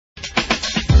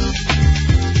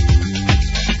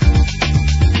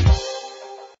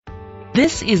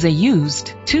This is a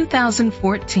used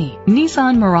 2014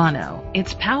 Nissan Murano.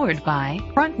 It's powered by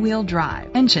front-wheel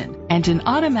drive engine and an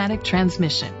automatic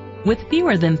transmission. With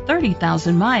fewer than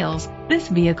 30,000 miles, this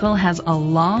vehicle has a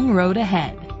long road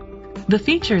ahead. The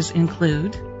features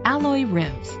include alloy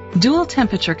rims, dual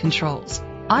temperature controls,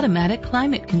 automatic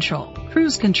climate control,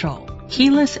 cruise control,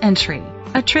 keyless entry,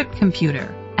 a trip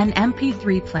computer, an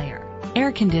MP3 player,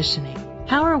 air conditioning,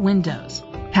 power windows,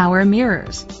 power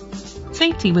mirrors.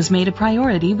 Safety was made a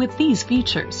priority with these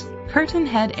features: curtain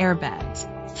head airbags,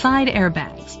 side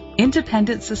airbags,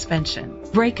 independent suspension,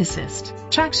 brake assist,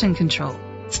 traction control,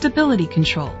 stability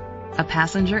control, a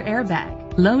passenger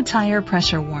airbag, low tire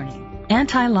pressure warning,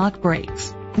 anti-lock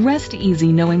brakes. Rest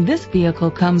easy knowing this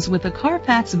vehicle comes with a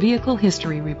Carfax Vehicle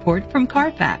History Report from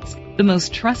Carfax, the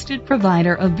most trusted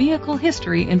provider of vehicle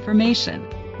history information.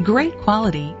 Great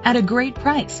quality at a great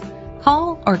price.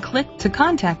 Call or click to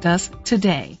contact us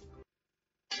today.